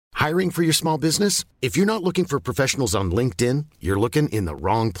Hiring for your small business? If you're not looking for professionals on LinkedIn, you're looking in the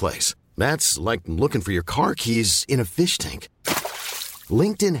wrong place. That's like looking for your car keys in a fish tank.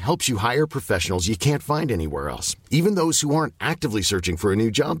 LinkedIn helps you hire professionals you can't find anywhere else, even those who aren't actively searching for a new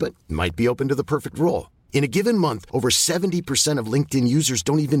job but might be open to the perfect role. In a given month, over 70% of LinkedIn users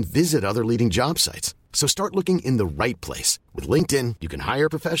don't even visit other leading job sites. So start looking in the right place. With LinkedIn, you can hire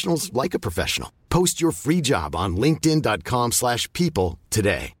professionals like a professional. Post your free job on linkedin.com/people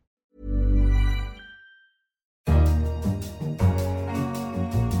today.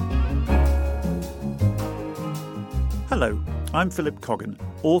 Hello, I'm Philip Coggan,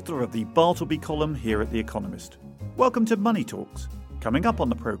 author of the Bartleby column here at The Economist. Welcome to Money Talks. Coming up on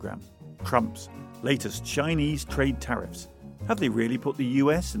the programme, Trump's latest Chinese trade tariffs. Have they really put the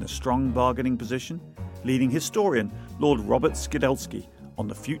US in a strong bargaining position? Leading historian Lord Robert Skidelsky on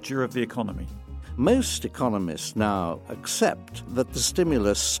the future of the economy. Most economists now accept that the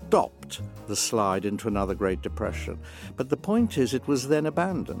stimulus stopped the slide into another Great Depression. But the point is it was then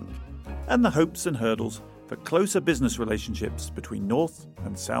abandoned. And the hopes and hurdles for closer business relationships between North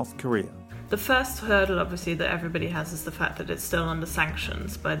and South Korea. The first hurdle, obviously, that everybody has is the fact that it's still under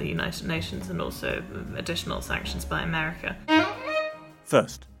sanctions by the United Nations and also additional sanctions by America.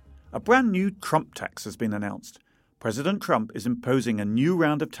 First, a brand new Trump tax has been announced. President Trump is imposing a new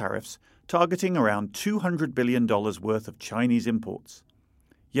round of tariffs targeting around $200 billion worth of Chinese imports.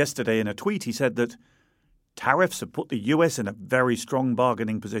 Yesterday in a tweet he said that tariffs have put the US in a very strong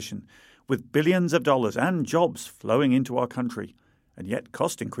bargaining position, with billions of dollars and jobs flowing into our country. And yet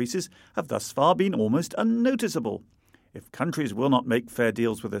cost increases have thus far been almost unnoticeable. If countries will not make fair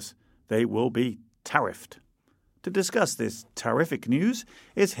deals with us, they will be tariffed. To discuss this terrific news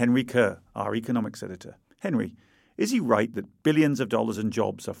is Henry Kerr, our economics editor. Henry, is he right that billions of dollars in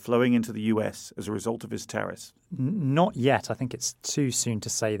jobs are flowing into the US as a result of his tariffs? Not yet. I think it's too soon to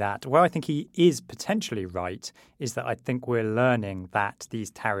say that. Where I think he is potentially right is that I think we're learning that these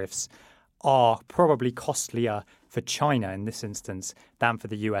tariffs are probably costlier for China in this instance than for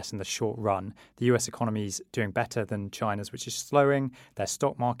the US in the short run. The US economy is doing better than China's, which is slowing. Their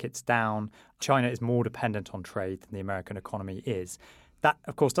stock market's down. China is more dependent on trade than the American economy is. That,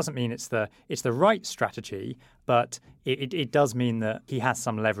 of course, doesn't mean it's the right strategy, but it does mean that he has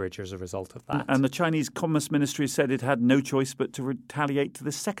some leverage as a result of that. And the Chinese Commerce Ministry said it had no choice but to retaliate to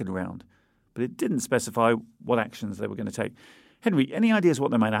the second round. But it didn't specify what actions they were going to take. Henry, any ideas what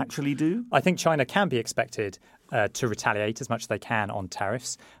they might actually do? I think China can be expected to retaliate as much as they can on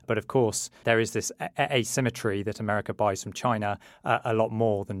tariffs. But of course, there is this asymmetry that America buys from China a lot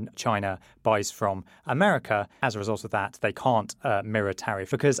more than China buys from America. As a result of that, they can't mirror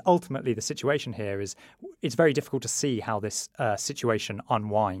tariff because ultimately the situation here is it's very difficult to see how this situation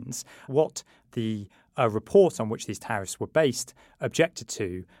unwinds. What the report on which these tariffs were based objected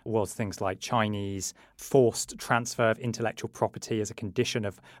to was things like Chinese forced transfer of intellectual property as a condition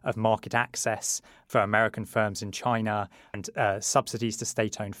of market access for American firms in China and subsidies to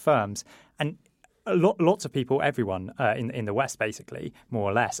state-owned firms. And lots of people, everyone in the West, basically, more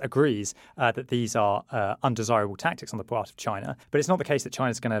or less, agrees that these are undesirable tactics on the part of China. But it's not the case that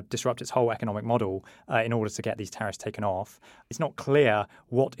China is going to disrupt its whole economic model in order to get these tariffs taken off. It's not clear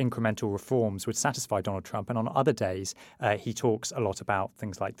what incremental reforms would satisfy Donald Trump. And on other days, he talks a lot about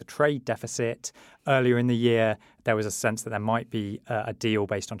things like the trade deficit. Earlier in the year, there was a sense that there might be a deal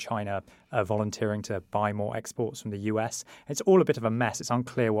based on China volunteering to buy more exports from the US. It's all a bit of a mess. It's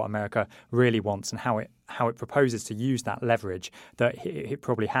unclear what America really wants and how it proposes to use that leverage that it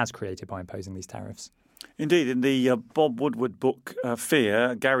probably has created by imposing these tariffs. Indeed. In the Bob Woodward book,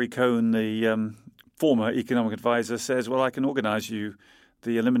 Fear, Gary Cohn, the former economic advisor, says, well, I can organise you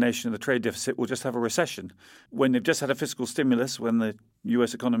the elimination of the trade deficit will just have a recession. When they've just had a fiscal stimulus, when the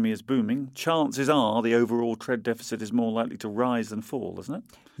US economy is booming, chances are the overall trade deficit is more likely to rise than fall, isn't it?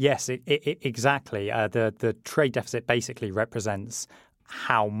 Yes, exactly. The trade deficit basically represents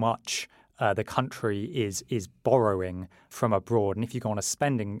how much the country is borrowing from abroad. And if you go on a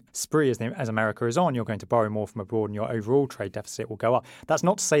spending spree as America is on, you're going to borrow more from abroad and your overall trade deficit will go up. That's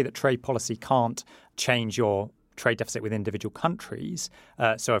not to say that trade policy can't change your trade deficit with individual countries.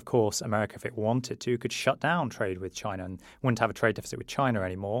 So, of course, America, if it wanted to, could shut down trade with China and wouldn't have a trade deficit with China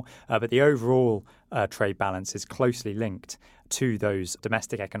anymore. But the overall trade balance is closely linked to those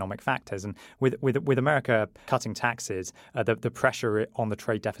domestic economic factors. And with America cutting taxes, the pressure on the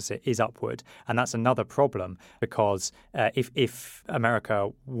trade deficit is upward. And that's another problem because if America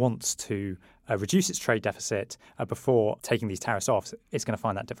wants to reduce its trade deficit before taking these tariffs off, it's going to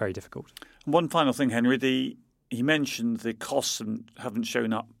find that very difficult. One final thing, Henry, he mentioned the costs haven't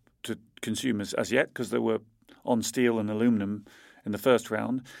shown up to consumers as yet because they were on steel and aluminum in the first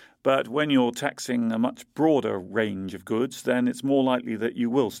round. But when you're taxing a much broader range of goods, then it's more likely that you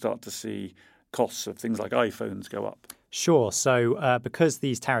will start to see costs of things like iPhones go up. Sure. So because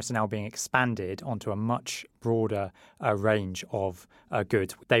these tariffs are now being expanded onto a much broader range of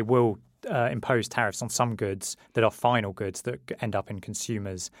goods, they will impose tariffs on some goods that are final goods that end up in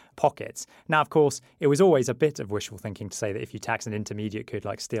consumers' pockets. Now, of course, it was always a bit of wishful thinking to say that if you tax an intermediate good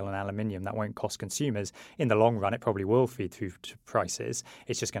like steel and aluminium, that won't cost consumers. In the long run, it probably will feed through to prices.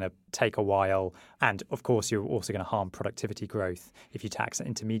 It's just going to take a while. And, of course, you're also going to harm productivity growth if you tax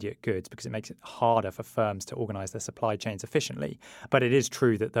intermediate goods because it makes it harder for firms to organise their supply chains efficiently. But it is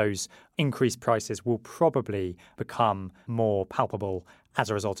true that those increased prices will probably become more palpable as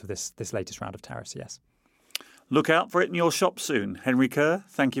a result of this latest round of tariffs, yes. Look out for it in your shop soon. Henry Kerr,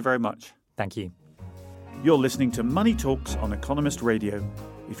 thank you very much. Thank you. You're listening to Money Talks on Economist Radio.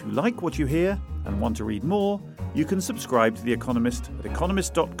 If you like what you hear and want to read more, you can subscribe to The Economist at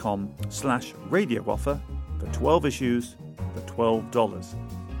economist.com/radio offer for 12 issues for $12.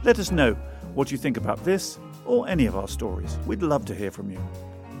 Let us know what you think about this or any of our stories. We'd love to hear from you.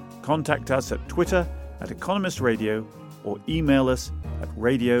 Contact us at Twitter at Economist Radio or email us at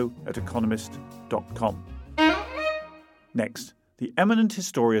radio@economist.com. Next, the eminent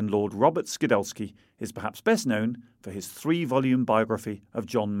historian Lord Robert Skidelsky is perhaps best known for his 3-volume biography of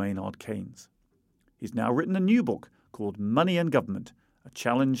John Maynard Keynes. He's now written a new book called Money and Government, a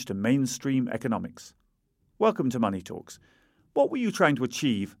challenge to mainstream economics. Welcome to Money Talks. What were you trying to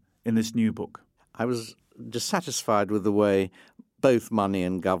achieve in this new book? I was dissatisfied with the way both money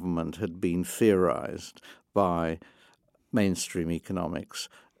and government had been theorized by mainstream economics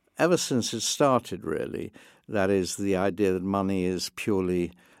ever since it started, really. That is, the idea that money is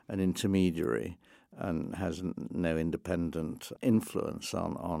purely an intermediary and has no independent influence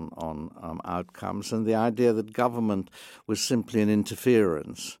on outcomes, and the idea that government was simply an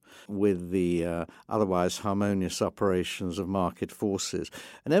interference with the otherwise harmonious operations of market forces.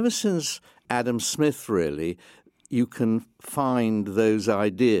 And ever since Adam Smith, really, you can find those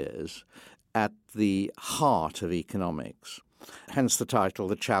ideas at the heart of economics, hence the title,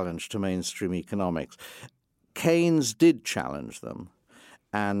 The Challenge to Mainstream Economics. Keynes did challenge them,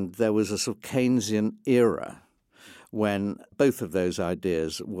 and there was a sort of Keynesian era when both of those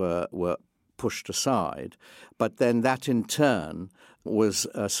ideas were pushed aside, but then that in turn was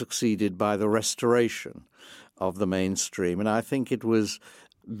succeeded by the restoration of the mainstream. And I think it was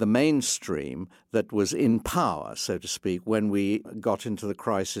the mainstream that was in power, so to speak, when we got into the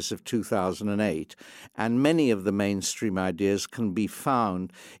crisis of 2008. And many of the mainstream ideas can be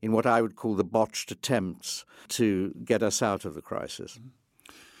found in what I would call the botched attempts to get us out of the crisis.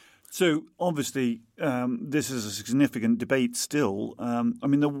 So obviously this is a significant debate still.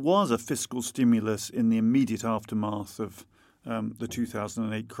 There was a fiscal stimulus in the immediate aftermath of the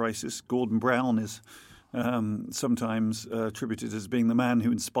 2008 crisis. Gordon Brown is sometimes attributed as being the man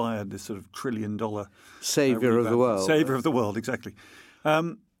who inspired this sort of $1 trillion savior of the world. Savior of the world, exactly.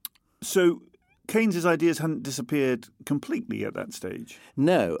 So Keynes's ideas hadn't disappeared completely at that stage.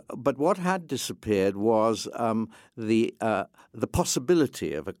 No, but what had disappeared was the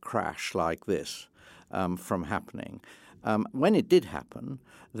possibility of a crash like this from happening. When it did happen,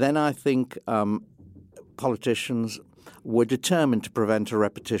 then I think politicians were determined to prevent a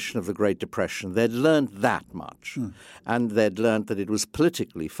repetition of the Great Depression. They'd learned that much, and they'd learned that it was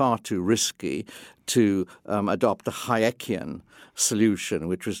politically far too risky to adopt a Hayekian solution,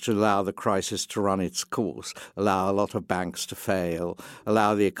 which was to allow the crisis to run its course, allow a lot of banks to fail,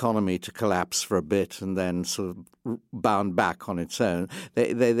 allow the economy to collapse for a bit and then sort of bound back on its own.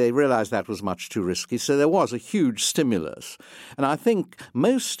 They realized that was much too risky, so there was a huge stimulus. And I think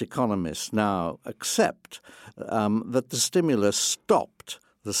most economists now accept that the stimulus stopped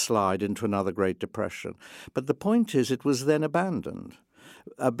the slide into another Great Depression. But the point is it was then abandoned.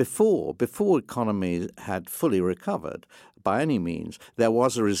 Before economies had fully recovered by any means, there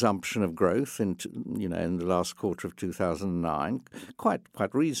was a resumption of growth in the last quarter of 2009, quite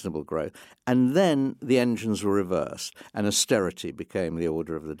reasonable growth, and then the engines were reversed and austerity became the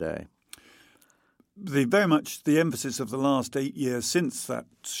order of the day. Very much the emphasis of the last 8 years since that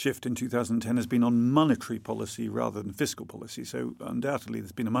shift in 2010 has been on monetary policy rather than fiscal policy. So undoubtedly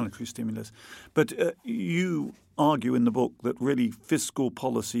there's been a monetary stimulus. But you argue in the book that really fiscal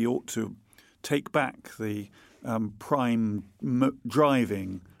policy ought to take back the prime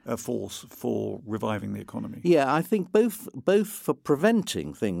driving force for reviving the economy. Yeah, I think both for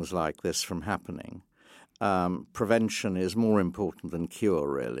preventing things like this from happening prevention is more important than cure,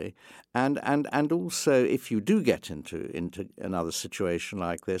 really. And also, if you do get into another situation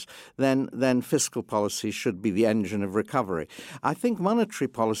like this, then fiscal policy should be the engine of recovery. I think monetary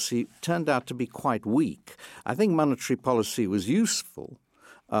policy turned out to be quite weak. I think monetary policy was useful.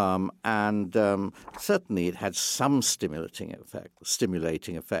 Certainly it had some stimulating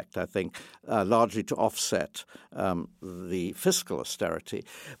effect, I think, largely to offset the fiscal austerity.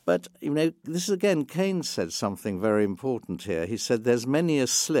 But, this is again, Keynes said something very important here. He said there's many a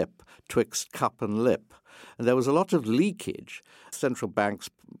slip twixt cup and lip. And there was a lot of leakage. Central banks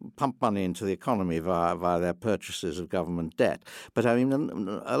pump money into the economy via their purchases of government debt. But,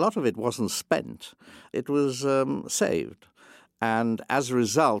 a lot of it wasn't spent. It was saved. And as a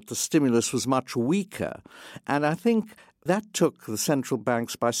result, the stimulus was much weaker. And I think that took the central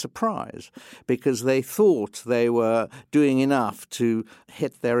banks by surprise because they thought they were doing enough to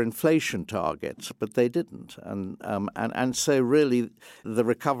hit their inflation targets, but they didn't. And so really the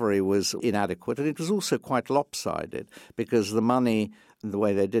recovery was inadequate. And it was also quite lopsided because the money, the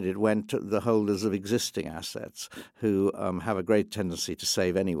way they did it, went to the holders of existing assets who have a great tendency to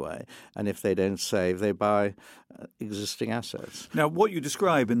save anyway. And if they don't save, they buy existing assets. Now, what you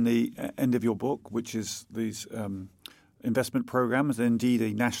describe in the end of your book, which is these investment programs, and indeed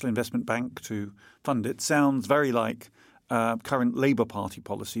a national investment bank to fund it, sounds very like current Labour Party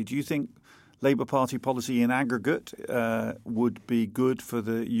policy. Do you think Labour Party policy in aggregate would be good for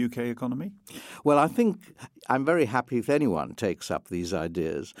the UK economy? Well, I think I'm very happy if anyone takes up these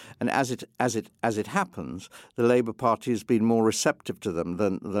ideas. And as it happens, the Labour Party has been more receptive to them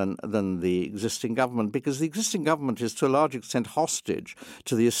than the existing government, because the existing government is to a large extent hostage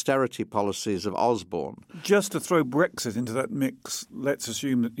to the austerity policies of Osborne. Just to throw Brexit into that mix, let's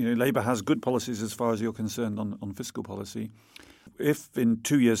assume that Labour has good policies as far as you're concerned on fiscal policy. If in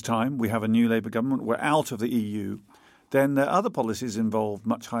 2 years' time we have a new Labour government, we're out of the EU, then the other policies involve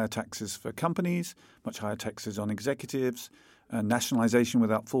much higher taxes for companies, much higher taxes on executives, nationalisation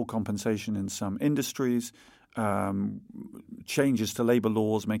without full compensation in some industries, changes to labour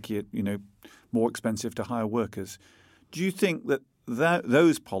laws making it more expensive to hire workers. Do you think that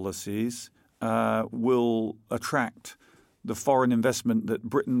those policies will attract the foreign investment that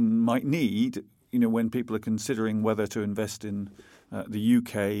Britain might need when people are considering whether to invest in the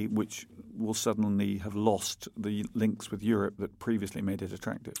UK, which will suddenly have lost the links with Europe that previously made it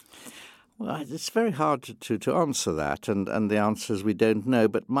attractive? Well, it's very hard to answer that, and the answer is we don't know.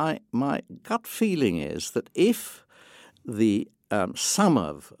 But my gut feeling is that if the sum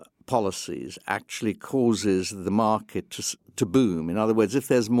of policies actually causes the market to boom, in other words, if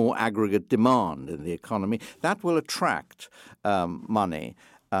there's more aggregate demand in the economy, that will attract money.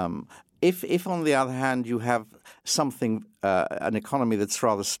 If, on the other hand, you have something, an economy that's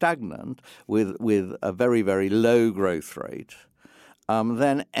rather stagnant with a very, very low growth rate,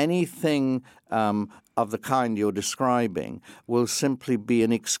 then anything of the kind you're describing will simply be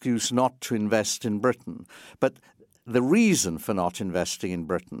an excuse not to invest in Britain. But the reason for not investing in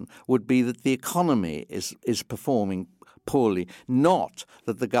Britain would be that the economy is performing poorly, not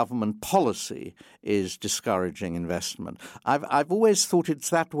that the government policy is discouraging investment. I've always thought it's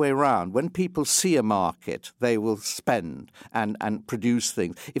that way around. When people see a market, they will spend and produce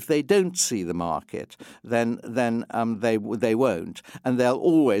things. If they don't see the market, then they won't, and they'll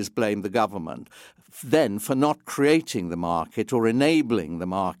always blame the government then for not creating the market or enabling the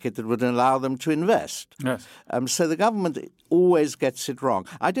market that would allow them to invest. Yes. So the government always gets it wrong.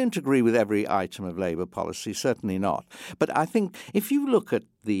 I don't agree with every item of Labour policy, certainly not. But I think if you look at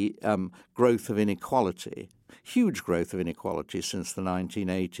the growth of inequality, huge growth of inequality since the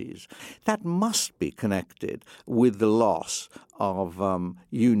 1980s, that must be connected with the loss of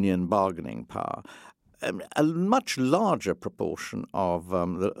union bargaining power. A much larger proportion of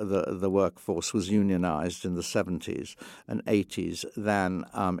the workforce was unionized in the 70s and 80s than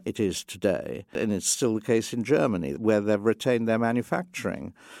it is today. And it's still the case in Germany, where they've retained their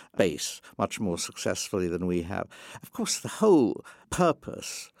manufacturing base much more successfully than we have. Of course, the whole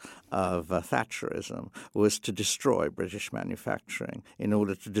purpose of Thatcherism was to destroy British manufacturing in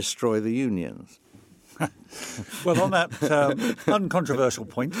order to destroy the unions. Well, on that uncontroversial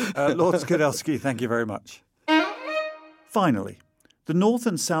point, Lord Skidelsky, thank you very much. Finally, the North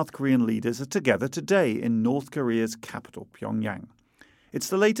and South Korean leaders are together today in North Korea's capital, Pyongyang. It's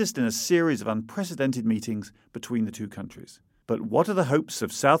the latest in a series of unprecedented meetings between the two countries. But what are the hopes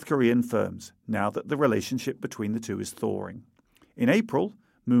of South Korean firms now that the relationship between the two is thawing? In April,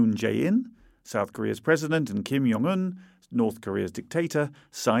 Moon Jae-in, South Korea's president, and Kim Jong-un, North Korea's dictator,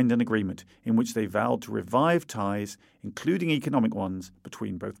 signed an agreement in which they vowed to revive ties, including economic ones,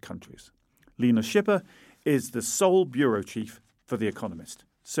 between both countries. Lena Schipper is the sole bureau chief for The Economist.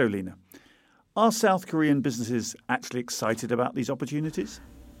 So, Lena, are South Korean businesses actually excited about these opportunities?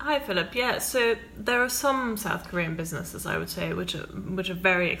 Hi, Philip. Yeah, so there are some South Korean businesses, I would say, which are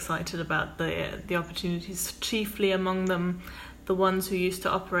very excited about the opportunities. Chiefly among them, the ones who used to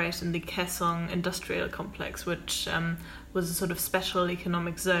operate in the Kaesong industrial complex, which was a sort of special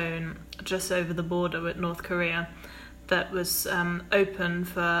economic zone just over the border with North Korea, that was open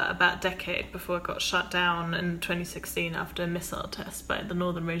for about a decade before it got shut down in 2016 after a missile test by the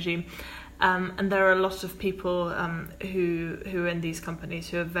northern regime. And there are a lot of people who are in these companies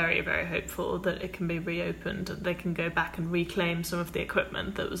who are very, very hopeful that it can be reopened, that they can go back and reclaim some of the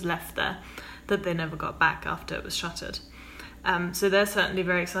equipment that was left there that they never got back after it was shuttered. So they're certainly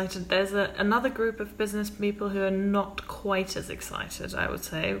very excited. There's another group of business people who are not quite as excited, I would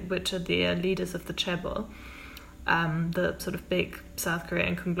say, which are the leaders of the chaebol, the sort of big South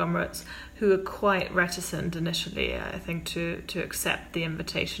Korean conglomerates, who are quite reticent initially, I think, to accept the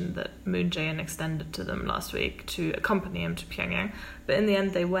invitation that Moon Jae-in extended to them last week to accompany him to Pyongyang. But in the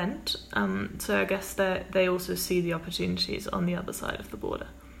end, they went. So I guess they also see the opportunities on the other side of the border.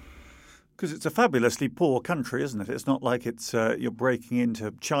 Because it's a fabulously poor country, isn't it? It's not like it's you're breaking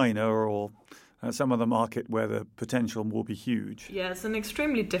into China or some other market where the potential will be huge. Yeah, it's an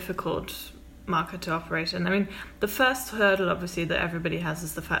extremely difficult market to operate in. I mean, the first hurdle, obviously, that everybody has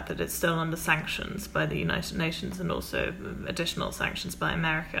is the fact that it's still under sanctions by the United Nations and also additional sanctions by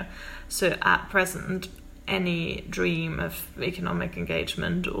America. So at present, any dream of economic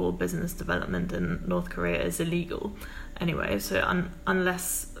engagement or business development in North Korea is illegal anyway. So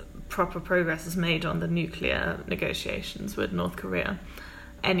unless proper progress is made on the nuclear negotiations with North Korea,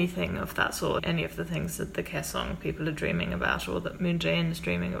 anything of that sort, any of the things that the Kaesong people are dreaming about or that Moon Jae-in is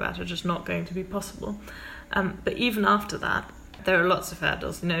dreaming about are just not going to be possible. But even after that, there are lots of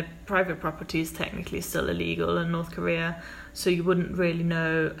hurdles. Private property is technically still illegal in North Korea, so you wouldn't really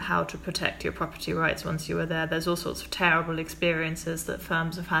know how to protect your property rights once you were there. There's all sorts of terrible experiences that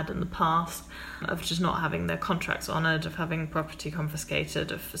firms have had in the past of just not having their contracts honoured, of having property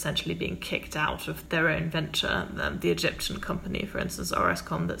confiscated, of essentially being kicked out of their own venture. The Egyptian company, for instance,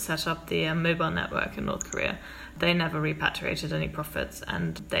 Orascom, that set up the mobile network in North Korea, they never repatriated any profits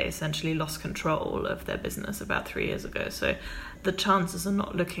and they essentially lost control of their business about 3 years ago. So the chances are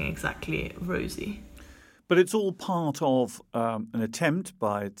not looking exactly rosy. But it's all part of an attempt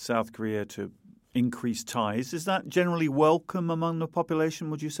by South Korea to increase ties. Is that generally welcome among the population,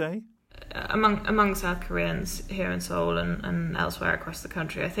 would you say? Among South Koreans here in Seoul and elsewhere across the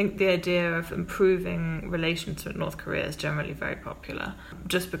country, I think the idea of improving relations with North Korea is generally very popular.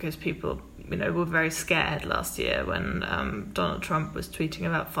 Just because people, were very scared last year when Donald Trump was tweeting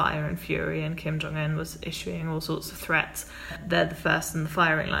about fire and fury and Kim Jong-un was issuing all sorts of threats. They're the first in the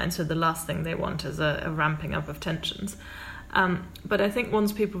firing line, so the last thing they want is a ramping up of tensions. But I think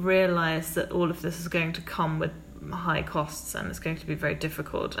once people realise that all of this is going to come with high costs and it's going to be very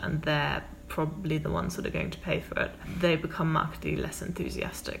difficult and they're probably the ones that are going to pay for it, they become markedly less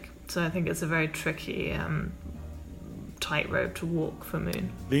enthusiastic. So I think it's a very tricky tightrope to walk for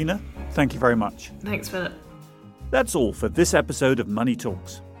Moon. Lena, thank you very much. Thanks, Philip. That's all for this episode of Money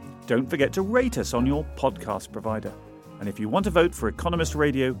Talks. Don't forget to rate us on your podcast provider. And if you want to vote for Economist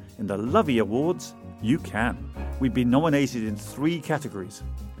Radio in the Lovey Awards, you can. We've been nominated in 3 categories.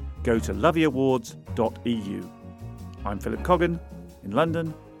 Go to loveyawards.eu. I'm Philip Coggan. In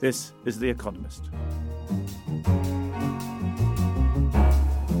London, this is The Economist.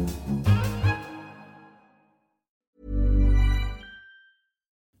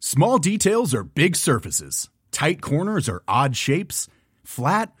 Small details are big surfaces. Tight corners are odd shapes.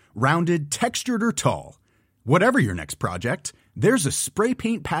 Flat, rounded, textured, or tall. Whatever your next project, there's a spray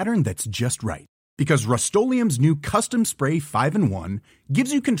paint pattern that's just right. Because Rust-Oleum's new Custom Spray 5-in-1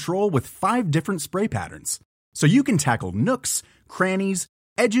 gives you control with 5 different spray patterns. So you can tackle nooks, crannies,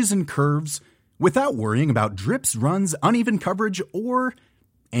 edges, and curves without worrying about drips, runs, uneven coverage, or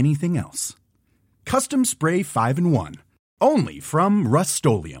anything else. Custom Spray 5-in-1. Only from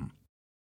Rust-Oleum.